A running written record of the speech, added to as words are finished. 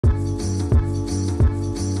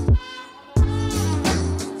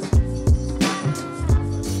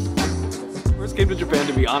came to Japan,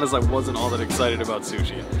 to be honest, I wasn't all that excited about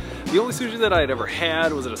sushi. The only sushi that I had ever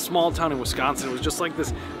had was at a small town in Wisconsin. It was just like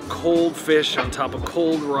this cold fish on top of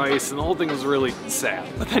cold rice, and the whole thing was really sad.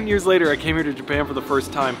 But then years later, I came here to Japan for the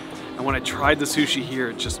first time, and when I tried the sushi here,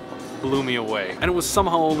 it just blew me away. And it was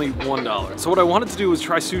somehow only $1. So what I wanted to do was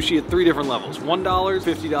try sushi at 3 different levels: $1,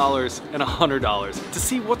 $50, and $100, to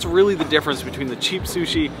see what's really the difference between the cheap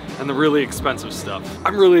sushi and the really expensive stuff.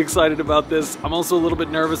 I'm really excited about this. I'm also a little bit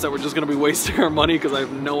nervous that we're just gonna be wasting our money because I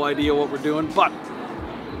have no idea what we're doing, but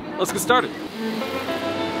let's get started.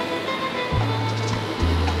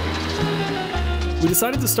 We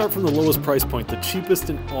decided to start from the lowest price point, the cheapest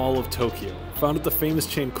in all of Tokyo, found at the famous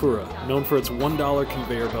chain Kura, known for its $1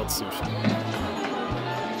 conveyor belt sushi.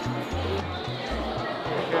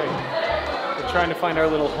 Okay, we're trying to find our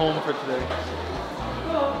little home for today.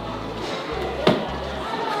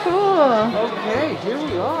 Cool. Okay, here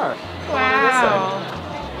we are. Wow.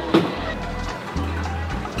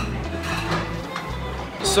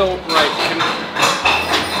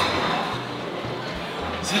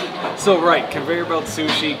 So, right, conveyor belt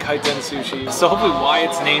sushi, kaiten sushi. So hopefully why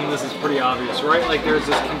it's named this is pretty obvious, right? Like there's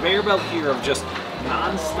this conveyor belt here of just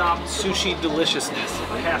non-stop sushi deliciousness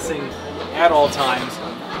passing at all times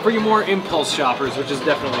for your more impulse shoppers, which is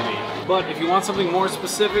definitely me. But if you want something more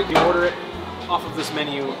specific, you order it off of this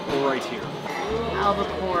menu right here.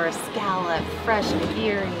 Albacore, scallop, fresh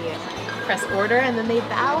nigiri. Press order and then they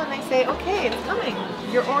bow and they say, okay, it's coming.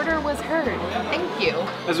 Your order was heard. Thank you.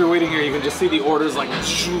 As we're waiting here, you can just see the orders like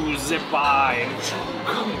shoo, zip by, and shoo,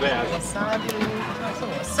 come back. Wasabi,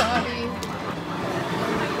 some wasabi.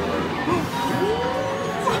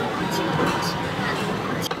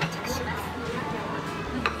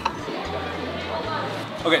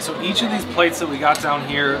 Okay, so each of these plates that we got down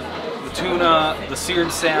here, the tuna, the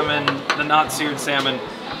seared salmon, the not seared salmon,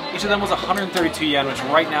 each of them was 132 yen, which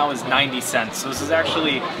right now is 90 cents. So this is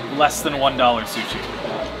actually less than $1 sushi.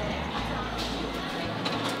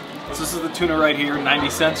 So this is the tuna right here, 90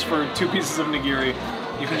 cents for 2 pieces of nigiri.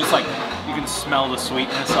 You can just you can smell the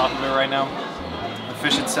sweetness off of it right now. The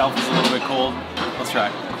fish itself is a little bit cold. Let's try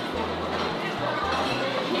it.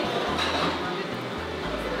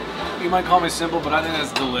 You might call me simple, but I think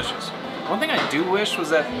that's delicious. One thing I do wish was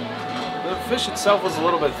that the fish itself was a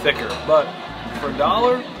little bit thicker, but for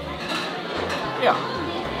 $1, yeah.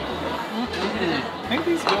 I think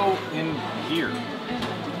these go in here.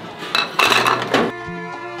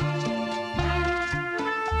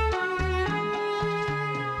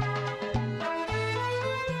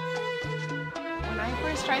 When I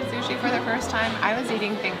first tried sushi for the first time, I was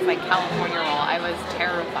eating things like California roll. I was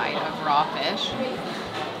terrified of raw fish.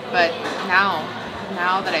 But now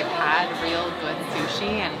that I've had real good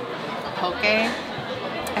sushi and poke,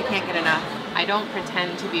 I can't get enough. I don't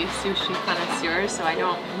pretend to be a sushi connoisseur, so I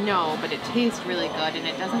don't know, but it tastes really good and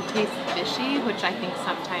it doesn't taste fishy, which I think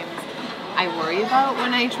sometimes I worry about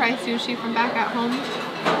when I try sushi from back at home.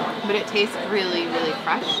 But it tastes really, really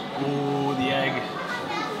fresh. Ooh, the egg.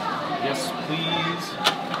 Yes, please.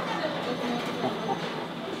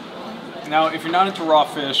 Now, if you're not into raw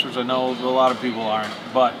fish, which I know a lot of people aren't,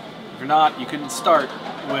 but if you're not, you can start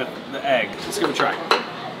with the egg. Let's give it a try.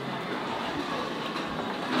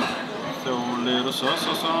 Throw a little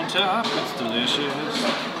sauce on top, it's delicious.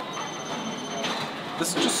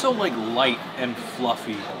 This is just so light and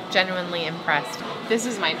fluffy. Genuinely impressed. This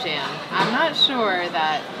is my jam. I'm not sure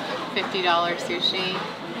that $50 sushi,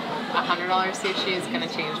 $100 sushi is gonna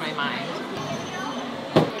change my mind.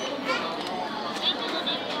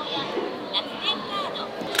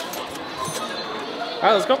 All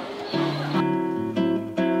right, let's go.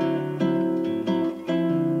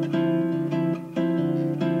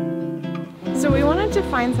 So we wanted to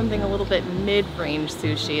find something a little bit mid-range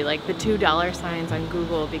sushi, like the $2 signs on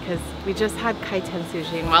Google, because we just had kaiten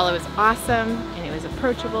sushi, and while it was awesome and it was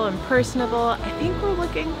approachable and personable, I think we're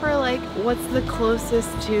looking for what's the closest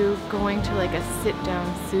to going to a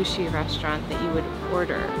sit-down sushi restaurant that you would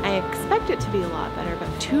order. I expect it to be a lot better, but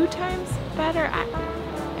 2 times better?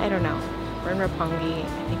 I don't know. We're in Roppongi. I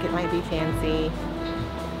think it might be fancy.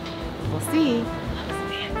 We'll see.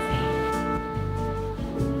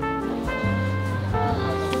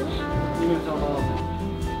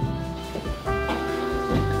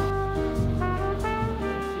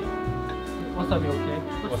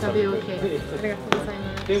 Wasabi okay.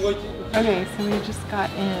 Okay, so we just got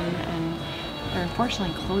in and they're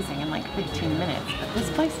unfortunately closing in 15 minutes, but this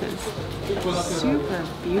place is super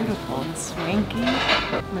beautiful and swanky.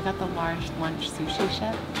 We got the large lunch sushi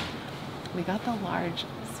set. We got the large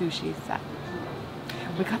sushi set.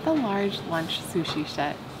 We got the large lunch sushi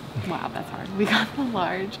set. Wow, that's hard. We got the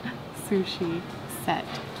large sushi set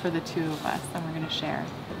for the two of us, and we're gonna share.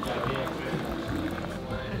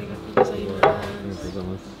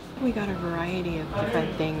 We got a variety of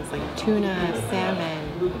different things like tuna,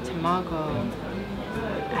 salmon, tamago.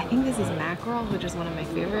 I think this is mackerel, which is one of my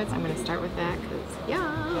favorites. I'm gonna start with that because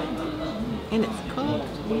yeah, and it's cooked.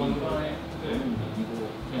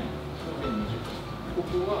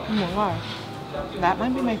 Oh my gosh, that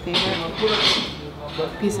might be my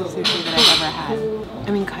favorite piece of sushi that I've ever had.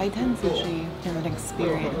 I mean, kaiten sushi is an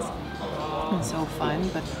experience and so fun,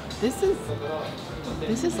 but this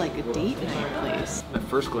is like a date night place. At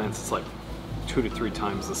first glance, it's like 2 to 3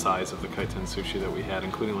 times the size of the kaiten sushi that we had,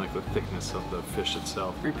 including like the thickness of the fish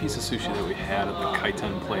itself. Every piece of sushi that we had at the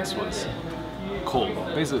kaiten place was cold.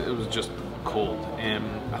 Basically, it was just cold, and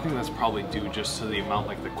I think that's probably due just to the amount,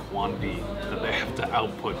 like the quantity that they have to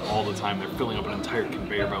output all the time. They're filling up an entire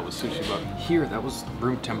conveyor belt with sushi, but here that was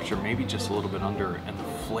room temperature, maybe just a little bit under, and the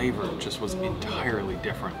flavor just was entirely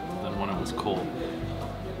different than when it was cold.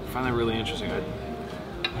 I find that really interesting. I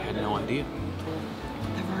had no idea.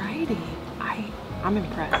 The variety, I'm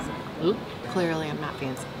impressed. Oop. Clearly I'm not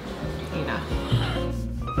fancy enough.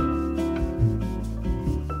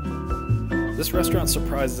 This restaurant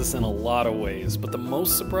surprised us in a lot of ways, but the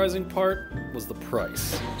most surprising part was the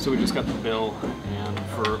price. So we just got the bill, and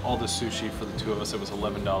for all the sushi for the two of us, it was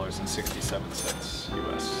 $11.67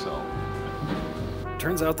 US. So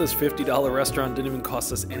turns out this $50 restaurant didn't even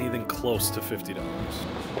cost us anything close to $50.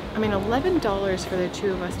 I mean, $11 for the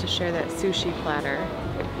two of us to share that sushi platter.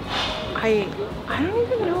 I don't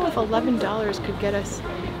even know if $11 could get us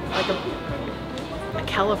like a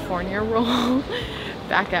California roll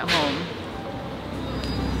back at home.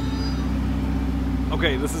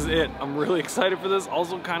 Okay, this is it. I'm really excited for this,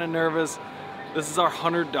 also kind of nervous. This is our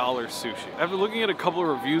 $100 sushi. After looking at a couple of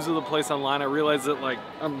reviews of the place online, I realized that like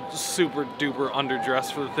I'm super duper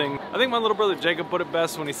underdressed for the thing. I think my little brother Jacob put it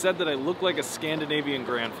best when he said that I look like a Scandinavian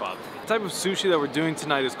grandfather. The type of sushi that we're doing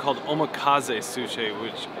tonight is called omakase sushi,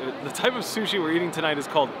 which the type of sushi we're eating tonight is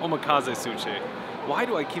called omakase sushi. Why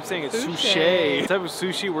do I keep saying it's sushi? The type of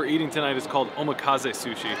sushi we're eating tonight is called omakase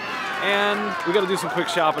sushi. And we gotta do some quick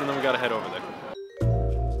shopping and then we gotta head over there.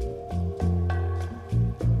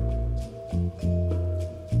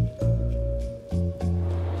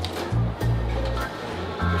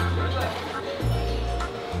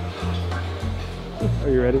 Are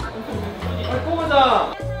you ready?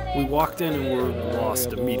 We walked in and were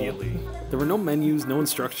lost immediately. There were no menus, no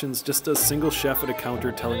instructions, just a single chef at a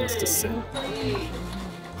counter telling us to sit.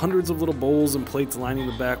 Hundreds of little bowls and plates lining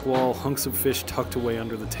the back wall, hunks of fish tucked away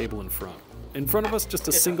under the table in front. In front of us, just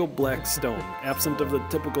a single black stone, absent of the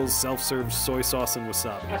typical self-serve soy sauce and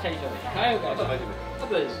wasabi.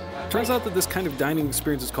 Turns out that this kind of dining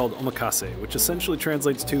experience is called omakase, which essentially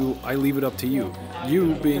translates to, I leave it up to you.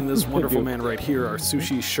 You being this wonderful man right here, our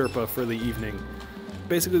sushi Sherpa for the evening.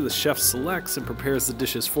 Basically, the chef selects and prepares the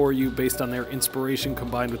dishes for you based on their inspiration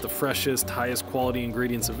combined with the freshest, highest quality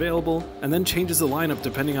ingredients available, and then changes the lineup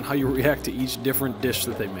depending on how you react to each different dish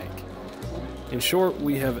that they make. In short,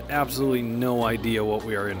 we have absolutely no idea what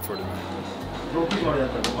we are in for tonight.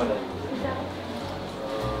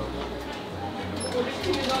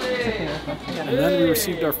 And then we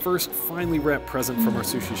received our first finely wrapped present from our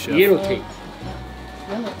sushi chef. Yellow tape.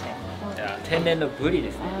 Yeah, 天然のブリ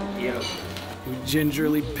ですね。Yellow. We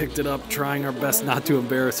gingerly picked it up, trying our best not to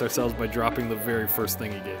embarrass ourselves by dropping the very first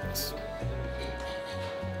thing he gave us.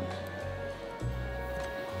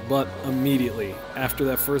 But immediately, after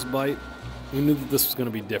that first bite, we knew that this was going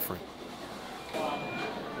to be different.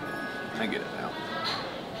 I get it now.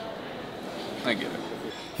 I get it.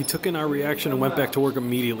 He took in our reaction and went back to work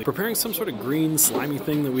immediately, preparing some sort of green, slimy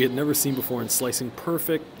thing that we had never seen before and slicing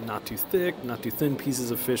perfect, not too thick, not too thin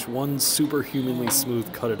pieces of fish, one superhumanly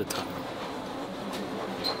smooth cut at a time.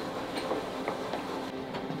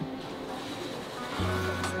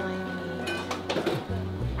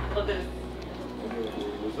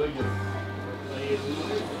 I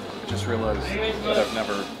just realized that I've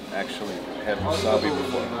never actually had wasabi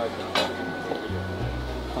before.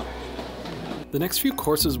 The next few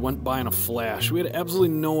courses went by in a flash. We had absolutely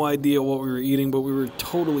no idea what we were eating, but we were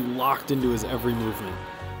totally locked into his every movement.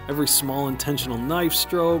 Every small intentional knife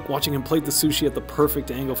stroke, watching him plate the sushi at the perfect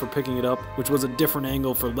angle for picking it up, which was a different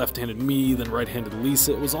angle for left-handed me than right-handed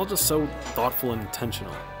Lisa. It was all just so thoughtful and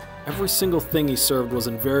intentional. Every single thing he served was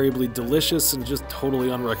invariably delicious and just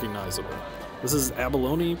totally unrecognizable. This is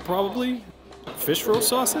abalone, probably? Fish roast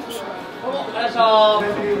sausage?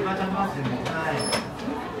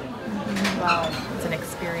 Wow, it's an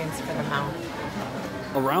experience for the mouth.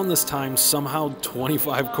 Around this time, somehow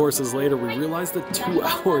 25 courses later, we realized that 2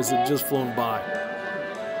 hours had just flown by.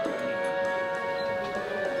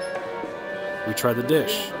 We try the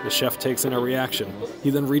dish. The chef takes in our reaction.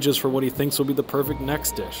 He then reaches for what he thinks will be the perfect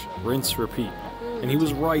next dish. Rinse, repeat. And he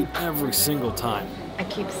was right every single time. I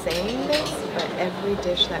keep saying this, but every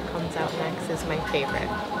dish that comes out next is my favorite.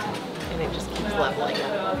 And it just keeps leveling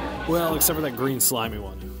up. Well, except for that green slimy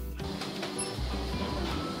one.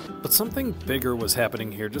 But something bigger was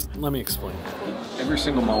happening here. Just let me explain. Every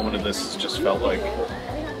single moment of this has just felt like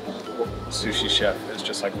the sushi chef is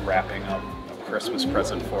just like wrapping up a Christmas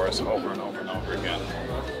present for us over and over and over again.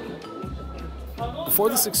 Before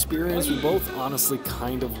this experience, we both honestly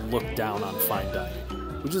kind of looked down on fine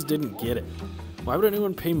dining. We just didn't get it. Why would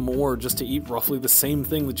anyone pay more just to eat roughly the same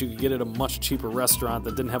thing that you could get at a much cheaper restaurant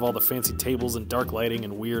that didn't have all the fancy tables and dark lighting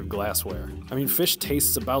and weird glassware? I mean, fish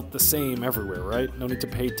tastes about the same everywhere, right? No need to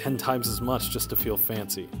pay 10 times as much just to feel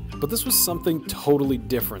fancy. But this was something totally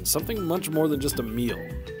different, something much more than just a meal.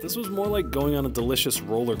 This was more like going on a delicious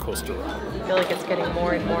roller coaster ride. I feel like it's getting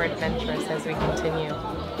more and more adventurous as we continue.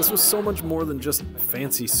 This was so much more than just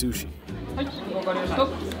fancy sushi.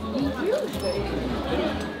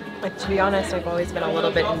 Like, to be honest, I've always been a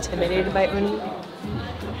little bit intimidated by uni,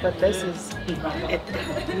 but this is, it's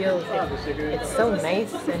so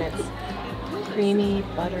nice, and it's creamy,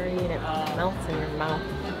 buttery, and it melts in your mouth.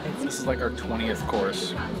 This is like our 20th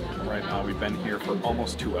course right now. We've been here for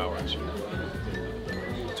almost 2 hours.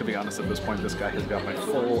 To be honest, at this point, this guy has got my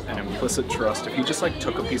full and implicit trust. If he just like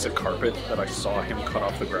took a piece of carpet that I saw him cut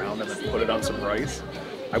off the ground and then put it on some rice,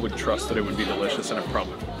 I would trust that it would be delicious, and it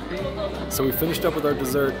probably would. So we finished up with our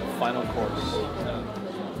dessert. Final course,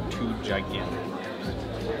 2 gigantic.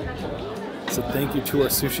 So thank you to our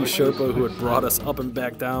sushi Sherpa who had brought us up and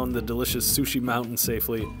back down the delicious sushi mountain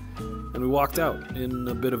safely. And we walked out in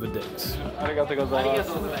a bit of a daze.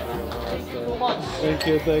 Thank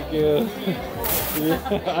you, thank you.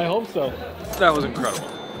 Yeah, I hope so. That was incredible.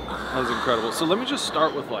 That was incredible. So let me just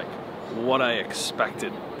start with like what I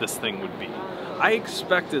expected this thing would be. I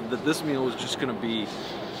expected that this meal was just going to be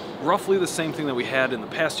roughly the same thing that we had in the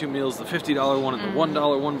past 2 meals, the $50 one and the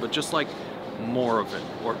 $1 one, but just like more of it,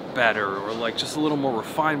 or better, or like just a little more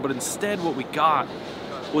refined. But instead what we got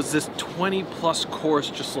was this 20+ course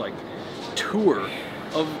just like tour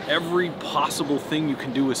of every possible thing you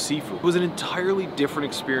can do with seafood. It was an entirely different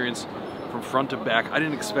experience from front to back. I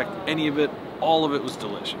didn't expect any of it. All of it was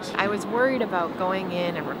delicious. I was worried about going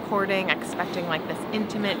in and recording, expecting like this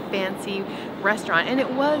intimate, fancy restaurant, and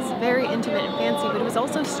it was very intimate and fancy, but it was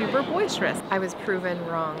also super boisterous. I was proven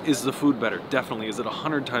wrong. Is the food better? Definitely. Is it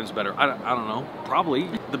 100 times better? I don't know. Probably.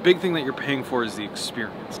 The big thing that you're paying for is the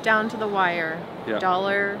experience. Down to the wire. Yeah.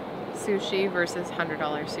 $1 sushi versus $100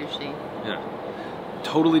 sushi. Yeah.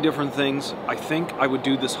 Totally different things. I think I would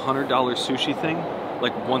do this $100 sushi thing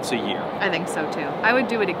like once a year. I think so too. I would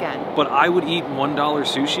do it again. But I would eat $1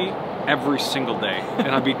 sushi every single day, and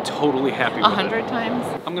I'd be totally happy with it. 100 times?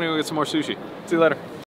 I'm gonna go get some more sushi. See you later.